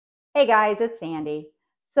Hey guys, it's Sandy.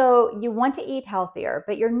 So you want to eat healthier,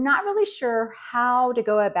 but you're not really sure how to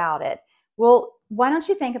go about it. Well, why don't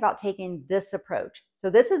you think about taking this approach? So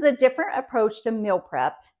this is a different approach to meal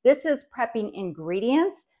prep. This is prepping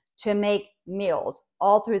ingredients to make meals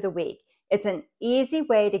all through the week. It's an easy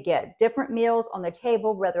way to get different meals on the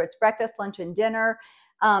table, whether it's breakfast, lunch, and dinner.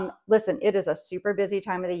 Listen, it is a super busy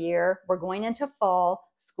time of the year. We're going into fall.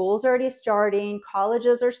 School's already starting.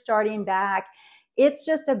 Colleges are starting back. It's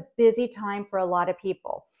just a busy time for a lot of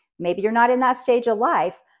people. Maybe you're not in that stage of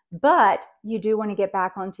life, but you do want to get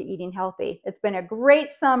back onto eating healthy. It's been a great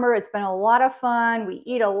summer. It's been a lot of fun. We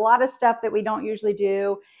eat a lot of stuff that we don't usually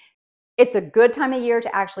do. It's a good time of year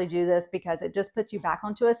to actually do this because it just puts you back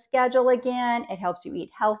onto a schedule again. It helps you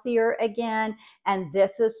eat healthier again. And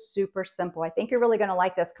this is super simple. I think you're really going to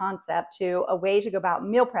like this concept too, a way to go about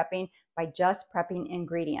meal prepping by just prepping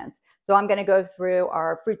ingredients. So I'm going to go through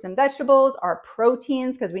our fruits and vegetables, our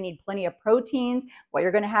proteins, because we need plenty of proteins, what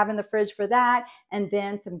you're going to have in the fridge for that, and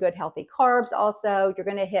then some good healthy carbs also. You're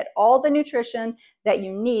going to hit all the nutrition that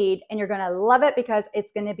you need, and you're going to love it because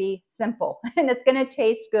it's going to be simple and it's going to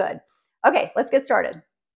taste good. Okay, let's get started.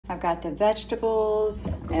 I've got the vegetables,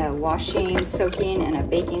 washing, soaking in a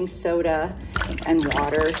baking soda and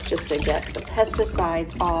water just to get the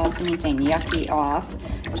pesticides off, anything yucky off.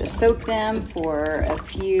 Just soak them for a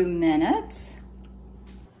few minutes.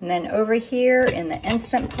 And then over here in the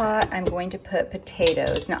Instant Pot, I'm going to put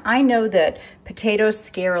potatoes. Now I know that potatoes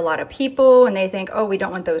scare a lot of people and they think, oh, we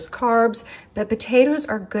don't want those carbs, but potatoes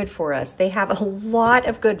are good for us. They have a lot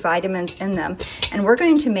of good vitamins in them. And we're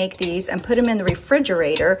going to make these and put them in the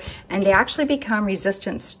refrigerator, and they actually become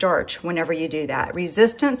resistant starch whenever you do that.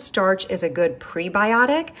 Resistant starch is a good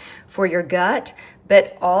prebiotic for your gut,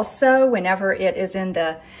 but also whenever it is in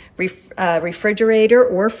the refrigerator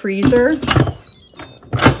or freezer,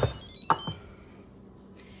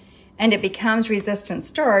 and it becomes resistant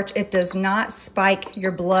starch, it does not spike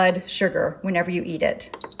your blood sugar whenever you eat it.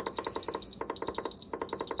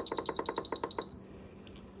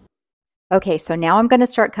 Okay, so now I'm going to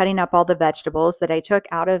start cutting up all the vegetables that I took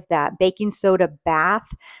out of that baking soda bath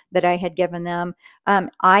that I had given them.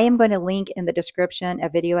 I am going to link in the description a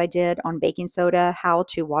video I did on baking soda, how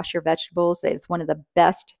to wash your vegetables. It's one of the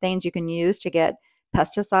best things you can use to get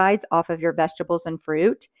pesticides off of your vegetables and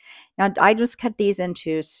fruit. Now, I just cut these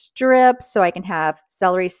into strips so I can have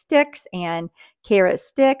celery sticks and carrot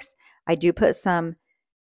sticks. I do put some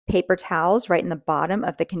paper towels right in the bottom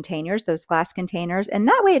of the containers, those glass containers, and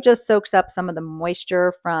that way it just soaks up some of the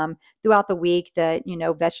moisture from throughout the week that,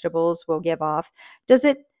 vegetables will give off. Does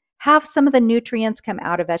it have some of the nutrients come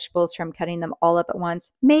out of vegetables from cutting them all up at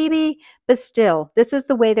once? Maybe, but still, this is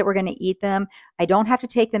the way that we're going to eat them. I don't have to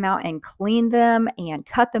take them out and clean them and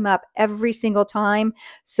cut them up every single time.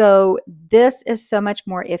 So this is so much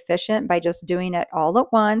more efficient by just doing it all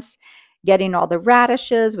at once. Getting all the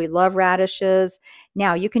radishes. We love radishes.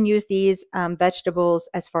 Now you can use these vegetables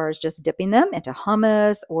as far as just dipping them into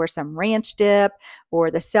hummus or some ranch dip,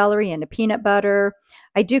 or the celery into peanut butter.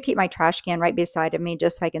 I do keep my trash can right beside of me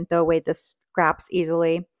just so I can throw away the scraps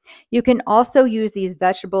easily. You can also use these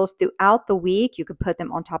vegetables throughout the week. You could put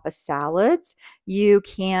them on top of salads. You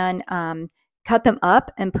can cut them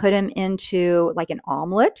up and put them into like an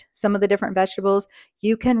omelet, some of the different vegetables.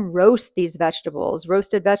 You can roast these vegetables.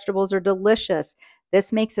 Roasted vegetables are delicious.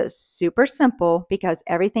 This makes it super simple because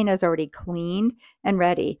everything is already cleaned and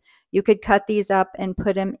ready. You could cut these up and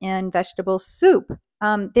put them in vegetable soup.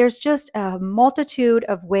 There's just a multitude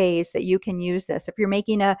of ways that you can use this. If you're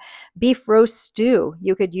making a beef roast stew,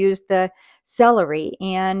 you could use the celery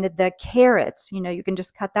and the carrots. You can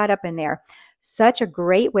just cut that up in there. Such a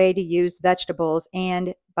great way to use vegetables,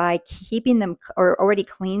 and by keeping them or already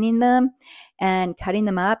cleaning them and cutting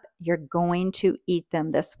them up, you're going to eat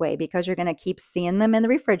them this way because you're going to keep seeing them in the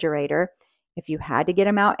refrigerator. If you had to get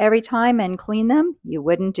them out every time and clean them, you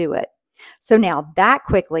wouldn't do it. So now that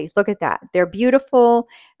quickly, look at that. They're beautiful.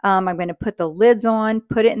 I'm going to put the lids on,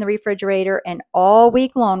 put it in the refrigerator, and all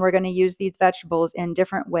week long, we're going to use these vegetables in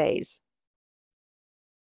different ways.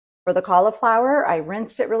 For the cauliflower, I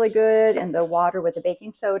rinsed it really good in the water with the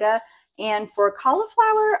baking soda. And for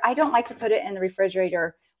cauliflower, I don't like to put it in the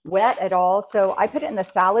refrigerator wet at all. So I put it in the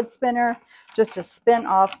salad spinner just to spin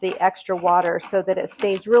off the extra water so that it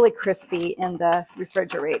stays really crispy in the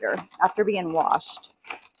refrigerator after being washed.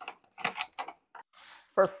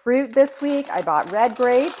 For fruit this week, I bought red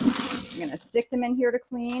grapes. I'm going to stick them in here to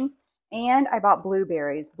clean. And I bought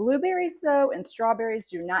blueberries. Blueberries, though, and strawberries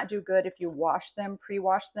do not do good if you wash them,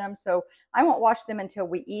 pre-wash them. So I won't wash them until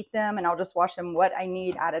we eat them, and I'll just wash them what I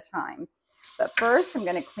need at a time. But first, I'm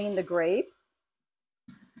going to clean the grapes.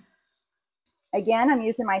 Again, I'm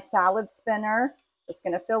using my salad spinner. Just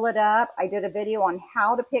going to fill it up. I did a video on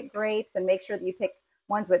how to pick grapes and make sure that you pick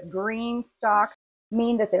ones with green stalks,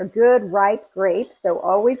 mean that they're good, ripe grapes. So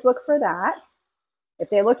always look for that. If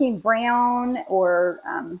they're looking brown or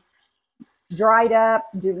dried up,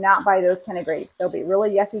 do not buy those kind of grapes. They'll be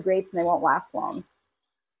really yucky grapes and they won't last long.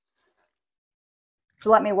 So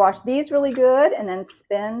let me wash these really good and then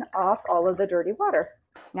spin off all of the dirty water.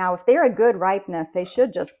 Now, if they're a good ripeness, they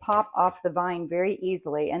should just pop off the vine very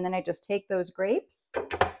easily. And then I just take those grapes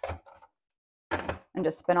and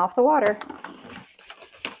just spin off the water.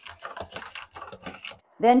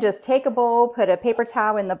 Then just take a bowl, put a paper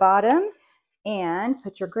towel in the bottom, and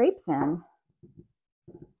put your grapes in.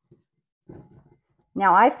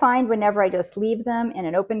 Now, I find whenever I just leave them in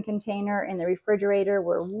an open container in the refrigerator,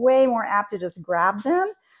 we're way more apt to just grab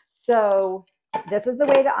them. So this is the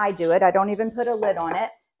way that I do it. I don't even put a lid on it.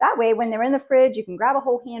 That way, when they're in the fridge, you can grab a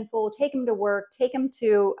whole handful, take them to work, take them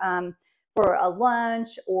to for a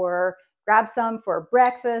lunch, or grab some for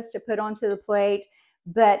breakfast to put onto the plate.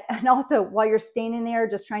 And also, while you're standing there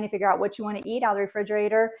just trying to figure out what you want to eat out of the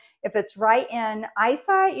refrigerator, if it's right in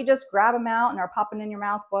eyesight, you just grab them out and are popping in your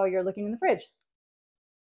mouth while you're looking in the fridge.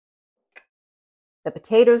 The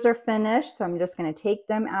potatoes are finished, so I'm just going to take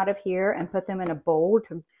them out of here and put them in a bowl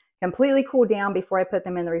to completely cool down before I put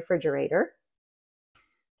them in the refrigerator.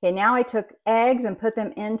 Okay, now I took eggs and put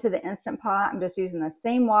them into the Instant Pot. I'm just using the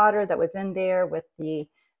same water that was in there with the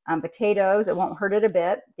potatoes. It won't hurt it a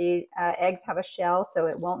bit. The eggs have a shell, so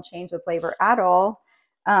it won't change the flavor at all,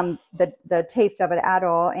 the taste of it at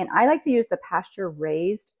all. And I like to use the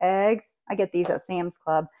pasture-raised eggs. I get these at Sam's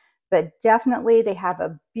Club, but definitely they have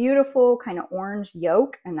a beautiful kind of orange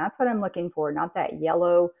yolk, and that's what I'm looking for, not that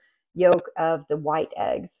yellow yolk of the white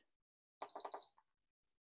eggs.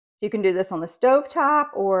 You can do this on the stovetop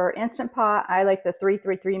or Instant Pot. I like the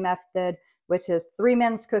 3-3-3 method, which is 3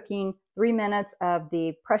 minutes cooking, 3 minutes of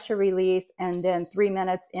the pressure release, and then 3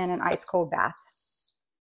 minutes in an ice cold bath.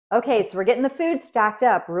 Okay, so we're getting the food stacked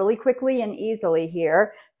up really quickly and easily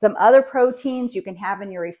here. Some other proteins you can have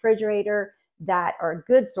in your refrigerator that are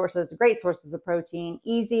good sources, great sources of protein.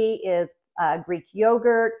 Easy is Greek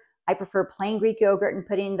yogurt. I prefer plain Greek yogurt and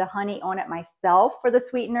putting the honey on it myself for the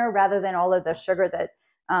sweetener rather than all of the sugar that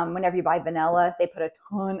whenever you buy vanilla, they put a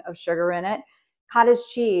ton of sugar in it. Cottage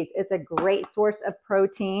cheese, it's a great source of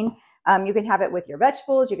protein. You can have it with your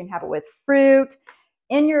vegetables. You can have it with fruit.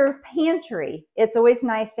 In your pantry, it's always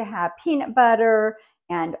nice to have peanut butter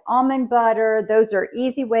and almond butter. Those are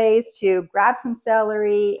easy ways to grab some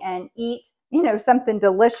celery and eat, something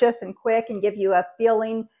delicious and quick and give you a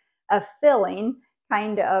filling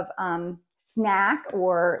kind of snack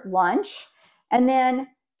or lunch. And then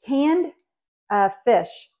canned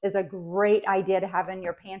fish is a great idea to have in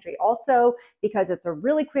your pantry also because it's a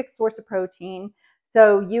really quick source of protein.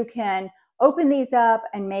 So you can open these up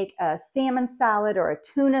and make a salmon salad or a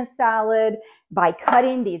tuna salad by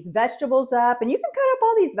cutting these vegetables up. And you can cut up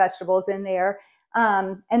all these vegetables in there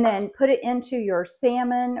and then put it into your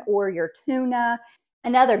salmon or your tuna.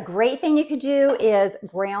 Another great thing you could do is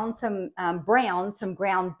brown some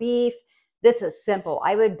ground beef. This is simple.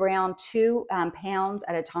 I would brown 2 pounds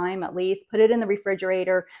at a time at least. Put it in the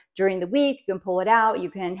refrigerator during the week. You can pull it out. You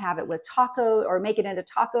can have it with taco or make it into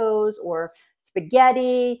tacos or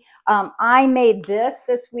spaghetti. I made this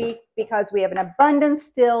week because we have an abundance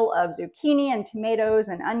still of zucchini and tomatoes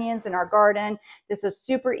and onions in our garden. This is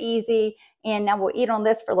super easy. And now we'll eat on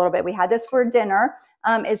this for a little bit. We had this for dinner.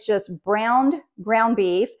 It's just browned ground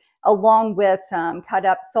beef along with some cut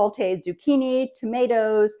up sauteed zucchini,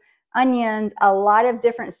 tomatoes, onions, a lot of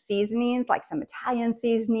different seasonings like some Italian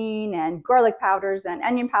seasoning and garlic powders and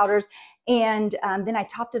onion powders. And then I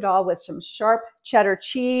topped it all with some sharp cheddar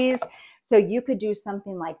cheese. So you could do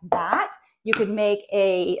something like that. You could make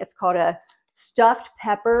it's called a stuffed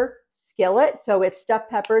pepper skillet. So it's stuffed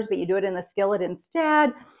peppers, but you do it in the skillet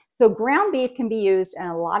instead. So ground beef can be used in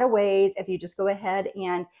a lot of ways if you just go ahead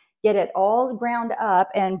and get it all ground up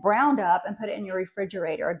and browned up and put it in your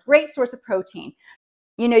refrigerator. A great source of protein.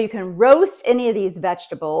 You can roast any of these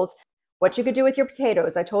vegetables. What you could do with your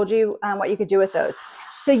potatoes, I told you what you could do with those.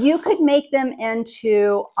 So you could make them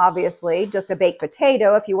into, obviously, just a baked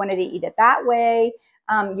potato if you wanted to eat it that way.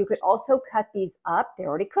 You could also cut these up. They're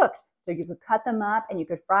already cooked. So you could cut them up and you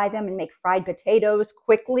could fry them and make fried potatoes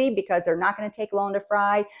quickly because they're not going to take long to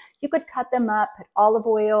fry. You could cut them up, put olive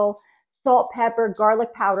oil, salt, pepper,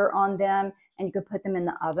 garlic powder on them, and you could put them in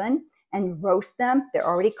the oven and roast them. They're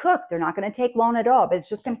already cooked. They're not going to take long at all, but it's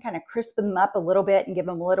just going to kind of crisp them up a little bit and give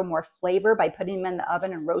them a little more flavor by putting them in the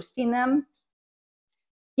oven and roasting them.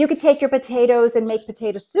 You could take your potatoes and make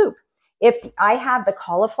potato soup. If I have the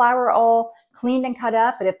cauliflower all cleaned and cut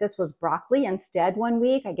up. But if this was broccoli instead one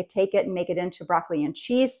week, I could take it and make it into broccoli and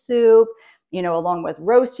cheese soup, you know, along with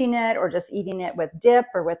roasting it or just eating it with dip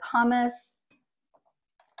or with hummus.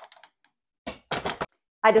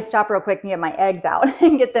 I just stop real quick and get my eggs out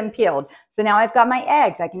and get them peeled. So now I've got my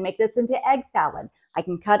eggs. I can make this into egg salad. I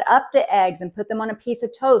can cut up the eggs and put them on a piece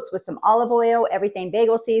of toast with some olive oil, everything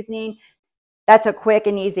bagel seasoning. That's a quick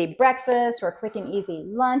and easy breakfast or a quick and easy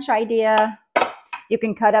lunch idea. You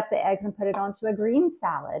can cut up the eggs and put it onto a green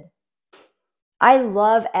salad. I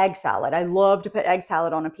love egg salad. I love to put egg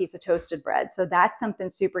salad on a piece of toasted bread. So that's something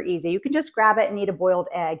super easy. You can just grab it and eat a boiled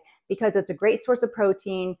egg because it's a great source of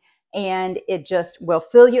protein and it just will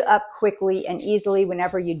fill you up quickly and easily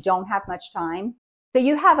whenever you don't have much time. So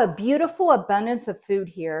you have a beautiful abundance of food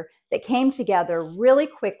here that came together really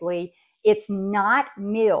quickly. It's not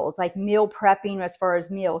meals, like meal prepping as far as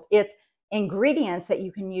meals. It's ingredients that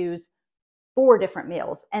you can use for different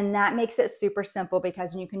meals. And that makes it super simple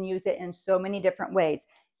because you can use it in so many different ways.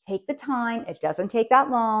 Take the time. It doesn't take that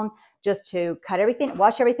long just to cut everything,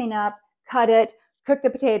 wash everything up, cut it, cook the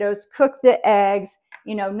potatoes, cook the eggs,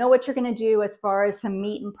 know what you're going to do as far as some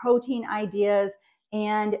meat and protein ideas.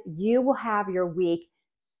 And you will have your week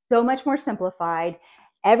so much more simplified.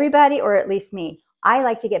 Everybody, or at least me, I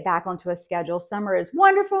like to get back onto a schedule. Summer is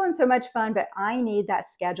wonderful and so much fun, but I need that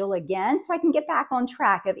schedule again so I can get back on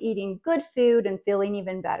track of eating good food and feeling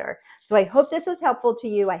even better. So I hope this is helpful to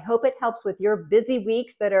you. I hope it helps with your busy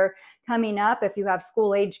weeks that are coming up if you have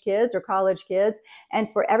school-age kids or college kids. And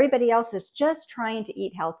for everybody else that's just trying to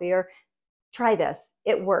eat healthier, try this.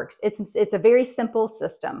 It works. It's a very simple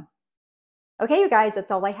system. Okay, you guys,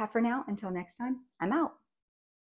 that's all I have for now. Until next time, I'm out.